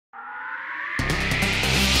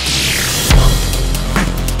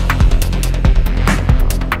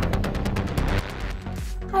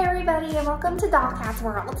welcome to Dollkat's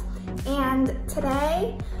world. And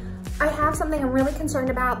today I have something I'm really concerned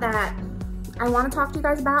about that I want to talk to you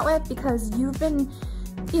guys about with, because you've been,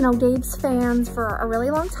 you know, Dave's fans for a really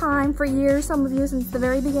long time, for years, some of you since the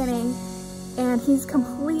very beginning, and he's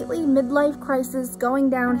completely midlife crisis, going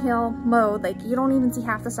downhill mode. Like, you don't even see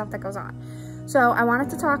half the stuff that goes on. So I wanted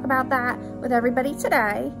to talk about that with everybody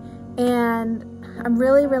today, and I'm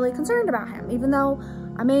really, really concerned about him. Even though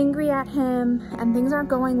I'm angry at him and things aren't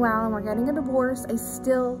going well and we're getting a divorce, I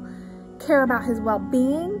still care about his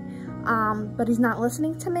well-being, but he's not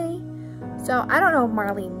listening to me. So I don't know if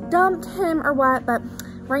Marlene dumped him or what, but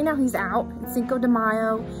right now he's out. It's Cinco de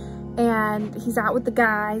Mayo, and he's out with the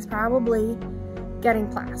guys, probably getting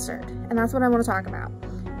plastered. And that's what I want to talk about.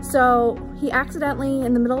 So he accidentally,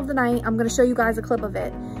 in the middle of the night, I'm going to show you guys a clip of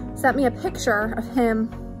it, sent me a picture of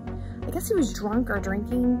him. I guess he was drunk or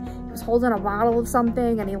drinking. He was holding a bottle of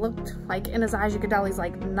something, and he looked like, in his eyes, you could tell he's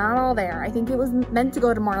like not all there. I think it was meant to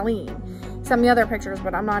go to Marlene. He sent me other pictures,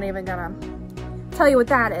 but I'm not even gonna tell you what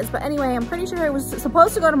that is. But anyway, I'm pretty sure it was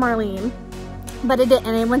supposed to go to Marlene, but it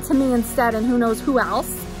didn't. It went to me instead, and who knows who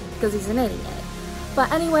else, because he's an idiot.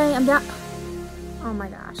 But anyway, I'm down. Oh my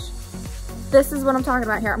gosh. This is what I'm talking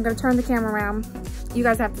about here. I'm gonna turn the camera around. You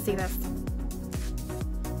guys have to see this.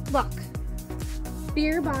 Look.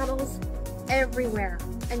 Beer bottles everywhere,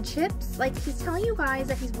 and chips. Like, he's telling you guys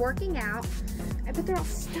that he's working out. I bet they're all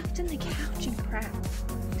stuffed in the couch and crap.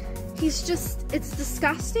 He's just, it's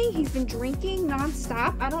disgusting. He's been drinking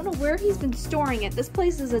nonstop. I don't know where he's been storing it. This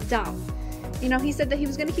place is a dump. You know, he said that he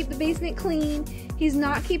was gonna keep the basement clean. He's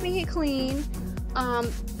not keeping it clean.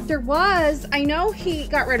 I know he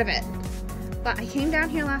got rid of it, but I came down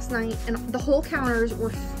here last night and the whole counters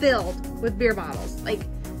were filled with beer bottles. Like,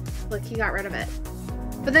 look, he got rid of it.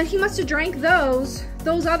 But then he must have drank those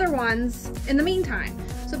other ones in the meantime.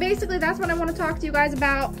 So basically that's what I want to talk to you guys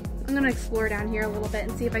about. I'm gonna explore down here a little bit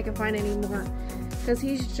and see if I can find any more, because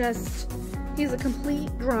he's a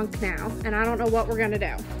complete drunk now, and I don't know what we're gonna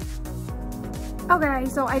do. Okay,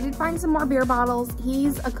 so I did find some more beer bottles.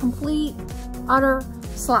 He's a complete, utter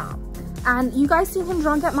slob. And you guys seen him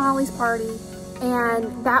drunk at Molly's party,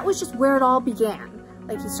 and that was just where it all began.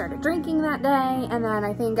 Like, he started drinking that day, and then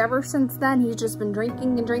I think ever since then he's just been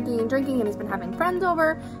drinking and drinking and drinking, and he's been having friends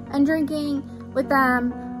over and drinking with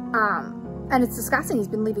them, and it's disgusting. He's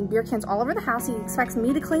been leaving beer cans all over the house. He expects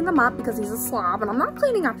me to clean them up because he's a slob, and I'm not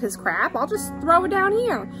cleaning up his crap. I'll just throw it down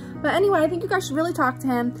here. But anyway, I think you guys should really talk to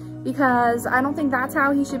him, because I don't think that's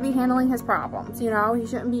how he should be handling his problems. You know, he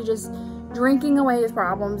shouldn't be just drinking away his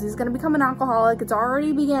problems. He's gonna become an alcoholic. It's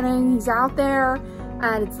already beginning. He's out there,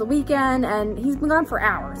 and it's the weekend, and he's been gone for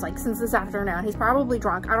hours, like since this afternoon. He's probably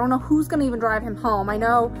drunk. I don't know who's gonna even drive him home. I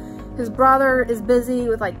know his brother is busy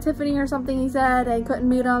with like Tiffany or something, he said, and couldn't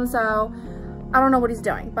meet him, so I don't know what he's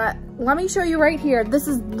doing. But let me show you right here. This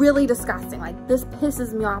is really disgusting. Like, this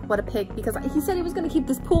pisses me off. What a pig, because he said he was gonna keep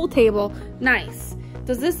this pool table nice.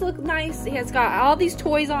 Does this look nice? It has got all these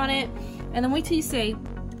toys on it, and then wait till you see.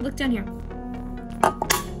 Look down here.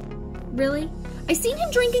 Really? I seen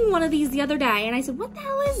him drinking one of these the other day, and I said, what the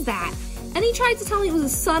hell is that? And he tried to tell me it was a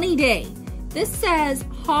sunny day. This says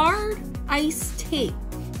hard ice tape.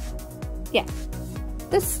 Yeah,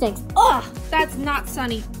 this stinks. Ugh, that's not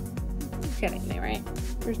sunny. You're kidding me, right?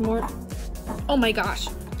 There's more. Oh my gosh,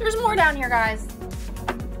 there's more down here, guys.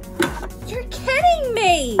 You're kidding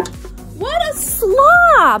me. What a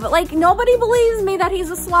slob. Like, nobody believes me that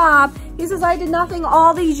he's a slob. He says I did nothing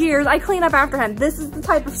all these years. I clean up after him. This is the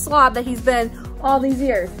type of slob that he's been all these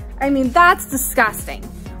years. I mean, that's disgusting.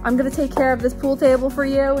 I'm gonna take care of this pool table for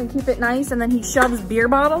you and keep it nice, and then he shoves beer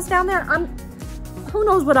bottles down there. Who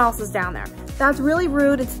knows what else is down there. That's really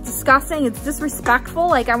rude. It's disgusting. It's disrespectful.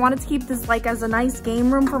 Like, I wanted to keep this like as a nice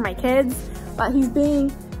game room for my kids, but he's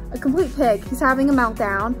being a complete pig. He's having a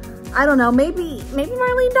meltdown. I don't know, maybe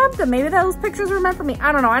Marlene dumped him. Maybe those pictures were meant for me.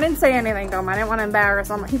 I don't know. I didn't say anything to him. I didn't want to embarrass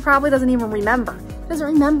him. He probably doesn't even remember. He doesn't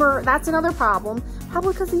remember. That's another problem.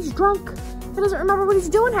 Probably because he's drunk. He doesn't remember what he's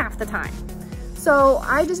doing half the time. So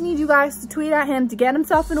I just need you guys to tweet at him to get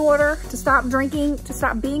himself in order, to stop drinking, to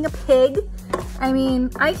stop being a pig. I mean,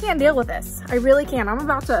 I can't deal with this. I really can't. I'm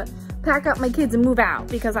about to pack up my kids and move out,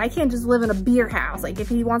 because I can't just live in a beer house. Like, if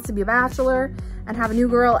he wants to be a bachelor and have a new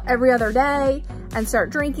girl every other day and start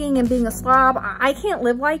drinking and being a slob, I can't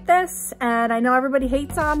live like this. And I know everybody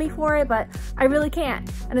hates on me for it, but I really can't,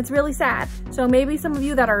 and it's really sad. So maybe some of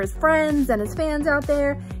you that are his friends and his fans out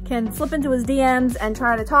there can slip into his DMs and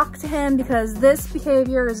try to talk to him, because this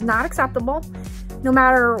behavior is not acceptable. No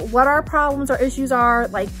matter what our problems or issues are,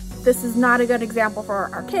 like, this is not a good example for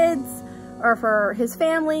our kids, or for his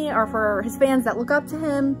family, or for his fans that look up to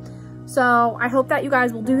him. So I hope that you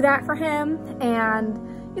guys will do that for him. And,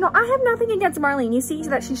 you know, I have nothing against Marlene. You see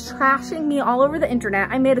that she's trashing me all over the internet.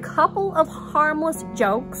 I made a couple of harmless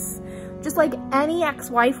jokes, just like any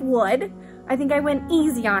ex-wife would. I think I went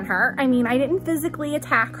easy on her. I mean, I didn't physically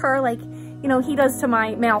attack her like, you know, he does to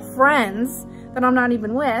my male friends that I'm not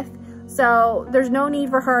even with. So there's no need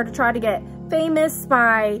for her to try to get famous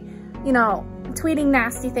by, you know, tweeting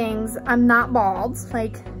nasty things. I'm not bald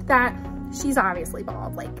like that. She's obviously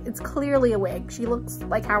bald. Like, it's clearly a wig. She looks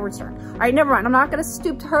like Howard Stern. All right, never mind. I'm not going to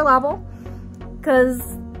stoop to her level because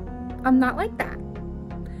I'm not like that.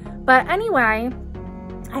 But anyway,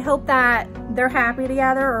 I hope that they're happy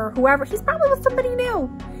together, or whoever. He's probably with somebody new.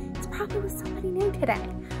 He's probably with somebody new today.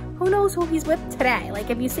 Who knows who he's with today? Like,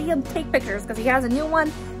 if you see him take pictures, because he has a new one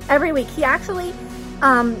every week. He actually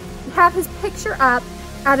have his picture up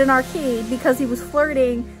at an arcade because he was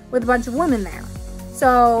flirting with a bunch of women there.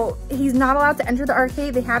 So he's not allowed to enter the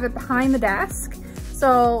arcade. They have it behind the desk.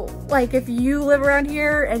 So like, if you live around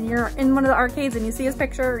here and you're in one of the arcades and you see his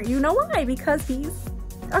picture, you know why, because he's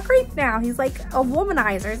a creep now. He's like a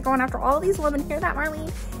womanizer. He's going after all these women. Hear that,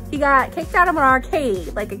 Marlene? He got kicked out of an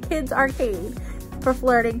arcade, like a kid's arcade, for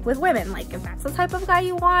flirting with women. Like, if that's the type of guy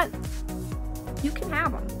you want, you can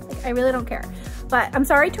have him. Like, I really don't care. But I'm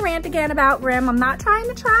sorry to rant again about Grim. I'm not trying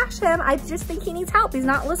to trash him. I just think he needs help. He's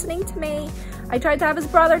not listening to me. I tried to have his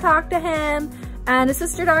brother talk to him and his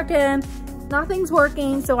sister talk to him. Nothing's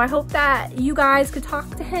working. So I hope that you guys could talk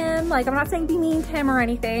to him. Like, I'm not saying be mean to him or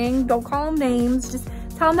anything. Don't call him names. Just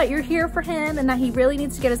tell him that you're here for him and that he really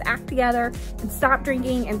needs to get his act together and stop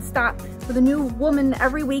drinking and stop with a new woman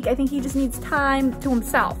every week. I think he just needs time to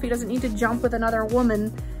himself. He doesn't need to jump with another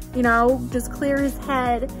woman, you know, just clear his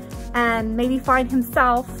head and maybe find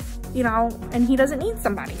himself, you know, and he doesn't need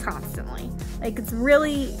somebody constantly. Like, it's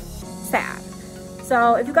really sad.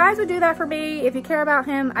 So if you guys would do that for me, if you care about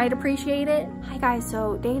him, I'd appreciate it. Hi guys,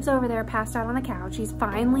 so Dave's over there passed out on the couch. He's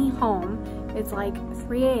finally home. It's like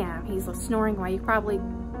 3 a.m. He's snoring away. You probably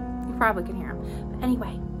can hear him. But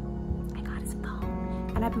anyway, I got his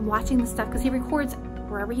phone and I've been watching the stuff because he records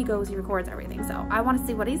wherever he goes, he records everything. So I want to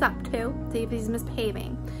see what he's up to, see if he's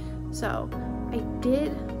misbehaving. So I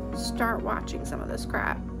did start watching some of this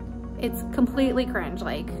crap. It's completely cringe.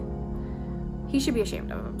 Like, he should be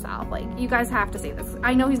ashamed of himself. Like, you guys have to see this.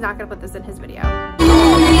 I know he's not gonna put this in his video.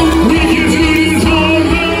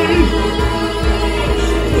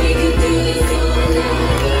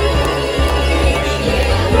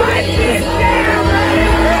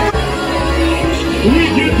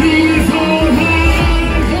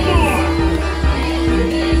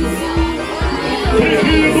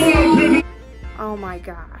 Oh my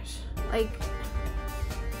gosh. Like,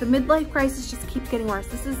 the midlife crisis just keeps getting worse.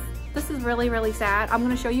 This is really, really sad. I'm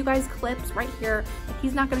gonna show you guys clips right here that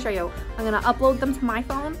he's not gonna show you. I'm gonna upload them to my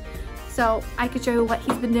phone so I could show you what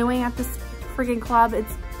he's been doing at this friggin' club.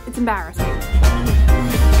 It's embarrassing.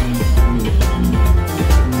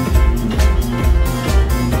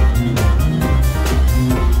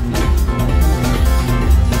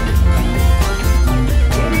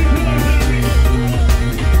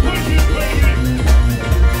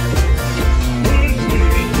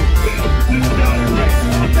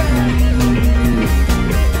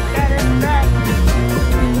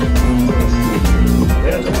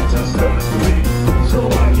 So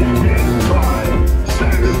I can get by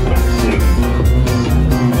satisfaction.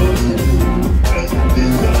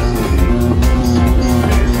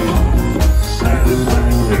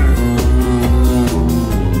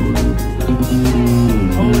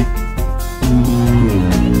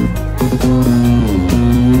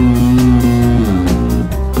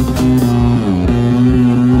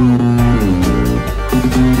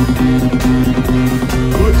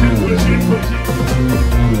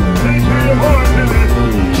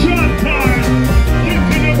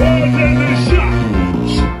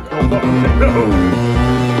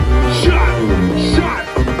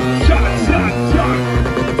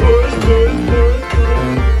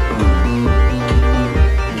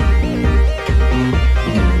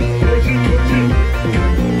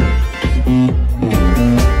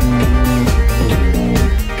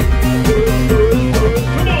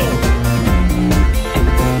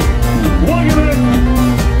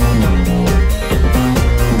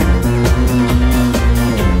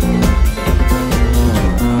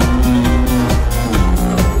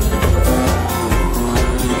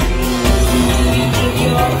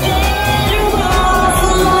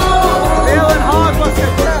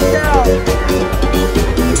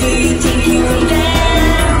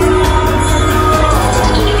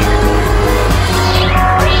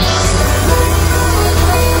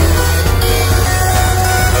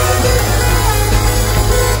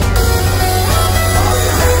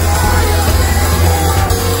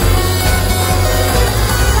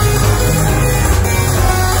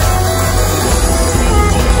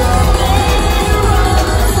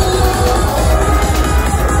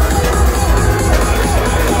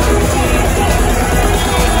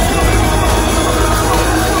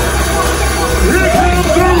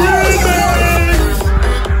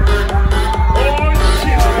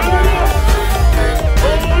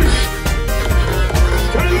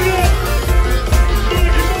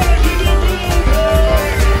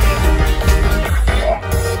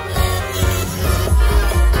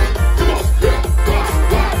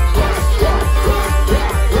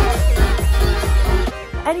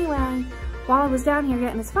 down here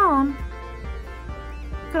getting his phone,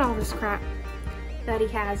 look at all this crap that he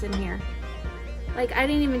has in here. Like, I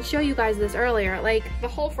didn't even show you guys this earlier. Like, the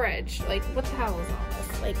whole fridge. Like, what the hell is all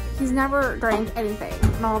this? Like, he's never drank anything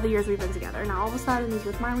in all the years we've been together. Now, all of a sudden, he's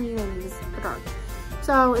with Marlene and he's a drunk.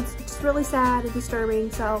 So, it's just really sad and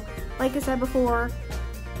disturbing. So, like I said before,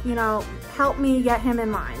 you know, help me get him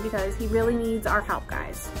in line because he really needs our help,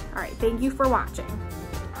 guys. All right, thank you for watching.